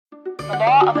The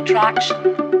law of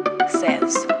attraction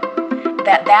says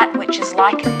that that which is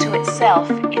likened to itself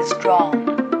is drawn.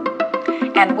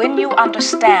 And when you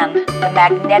understand the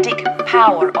magnetic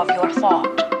power of your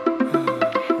thought,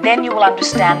 then you will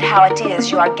understand how it is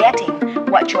you are getting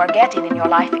what you are getting in your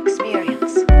life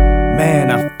experience.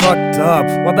 Man, I fucked up.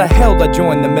 Why the hell I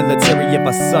joined the military if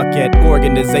I suck at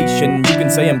organization? You can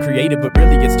say I'm creative, but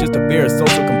really it's just a bare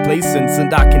social complacence,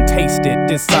 and I can taste it,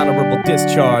 dishonorable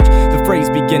discharge. The phrase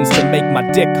begins to make my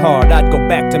dick hard. I'd go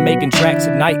back to making tracks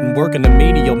at night and working a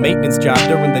menial maintenance job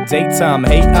during the daytime.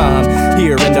 Hey, I'm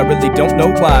here and I really don't know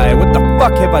why. What the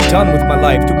fuck have I done with my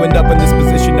life to end up in this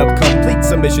position of complete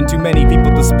submission? Too many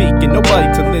people to speak and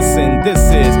nobody to listen. This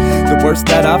is the worst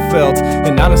that I've felt,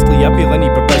 and honestly I feel any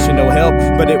professional help,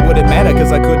 but it wouldn't matter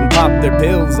cause I couldn't pop their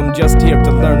pills. I'm just here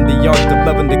to learn the art of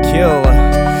loving to kill.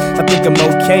 I think I'm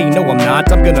okay, no I'm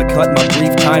not. I'm gonna cut my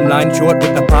brief timeline short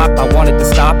with the pop. I wanted to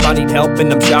stop, I need help,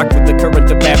 and I'm shocked with the current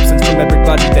of absence from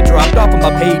everybody that dropped off of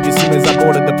my page as soon as I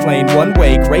boarded the plane. One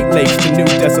way, Great Lakes to new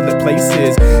desolate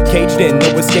places. Caged in,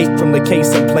 no escape from the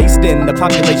case I'm placed in. The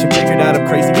population figured out I'm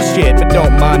crazy as shit, but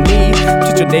don't mind me, I'm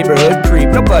just a neighborhood creep.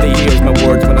 Nobody hears my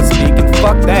words when I speak, and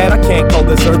fuck that, I can't call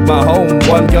this earth my home.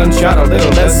 One gunshot, a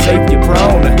little less safety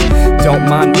prone. Don't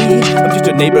mind me, I'm just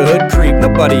a neighborhood creep.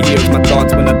 Nobody hears my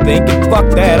thoughts when I think, and fuck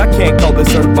that, I can't call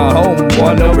this earth my home.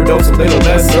 One overdose, a little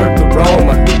less earth to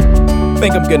roam.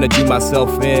 Think I'm gonna do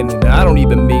myself in, and I don't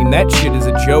even mean that shit as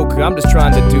a joke. I'm just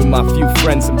trying to do my few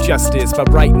friends some justice by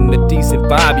writing a decent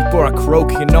vibe before I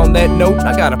croak. And on that note,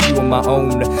 I got a few of my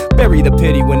own. Bury the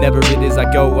pity whenever it is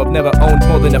I go. I've never owned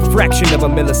more than a fraction of a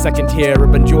millisecond here,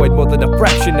 or enjoyed more than a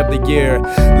fraction of the year.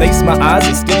 Lace my eyes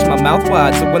and stitch my mouth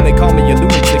wide, so when they call me a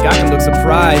lunatic I can look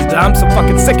surprised. I'm so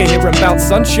fucking sick of hearing Mount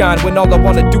Sunshine when all I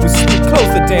wanna do is sleep.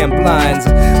 Close the damn blinds.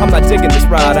 I'm not digging this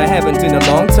ride, I haven't in a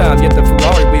long time, yet the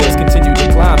Ferrari wheels continue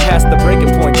to climb past the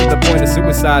breaking point to the point of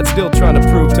suicide. Still trying to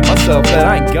prove to myself that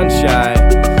I ain't gun shy.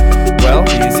 Well,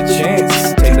 here's a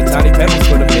chance. Take the tiny pebbles,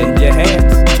 put them in your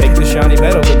hands. Take the shiny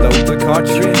metal and load the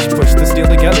cartridge. Push the steel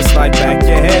together, slide back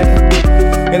your head,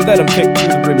 and let them pick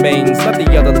through the remains. Let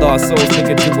the other lost souls think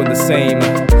of doing the same.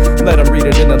 Let them read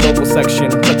it in the local section.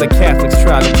 Let the Catholics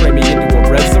try to pray me into a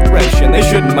resurrection. They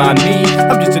shouldn't mind me,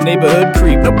 I'm just a neighborhood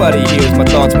creep. Nobody hears my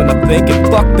thoughts when I'm thinking,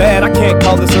 fuck that, I can't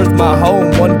call this earth my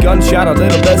home. One gunshot, a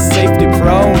little less safety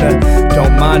prone.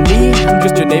 Don't mind me, I'm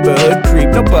just a neighborhood creep.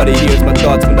 Nobody hears my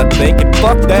thoughts when I'm thinking,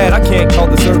 fuck that, I can't call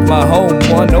this earth my home.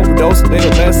 One overdose, a little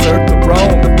less earth to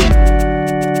roam.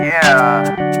 Yeah,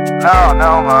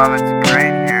 no, Mom, it's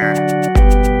great here.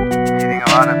 Meeting a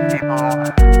lot of people.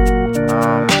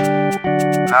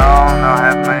 No, I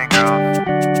have many girls.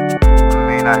 I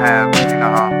mean, I have, you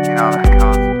know how that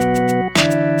goes.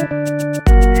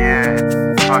 Yeah, it's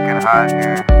fucking hot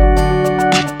here.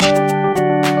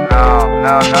 No,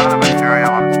 none of the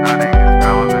material I'm studying is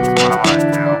relevant to what I want to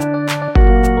do.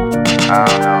 I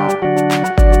don't know.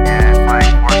 Yeah, it's like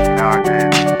 14-hour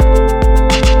days.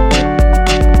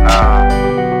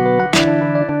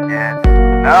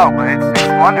 No, but it's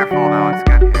wonderful though, it's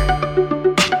good here.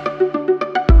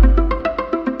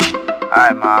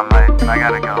 Alright, Mom, I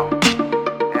gotta go.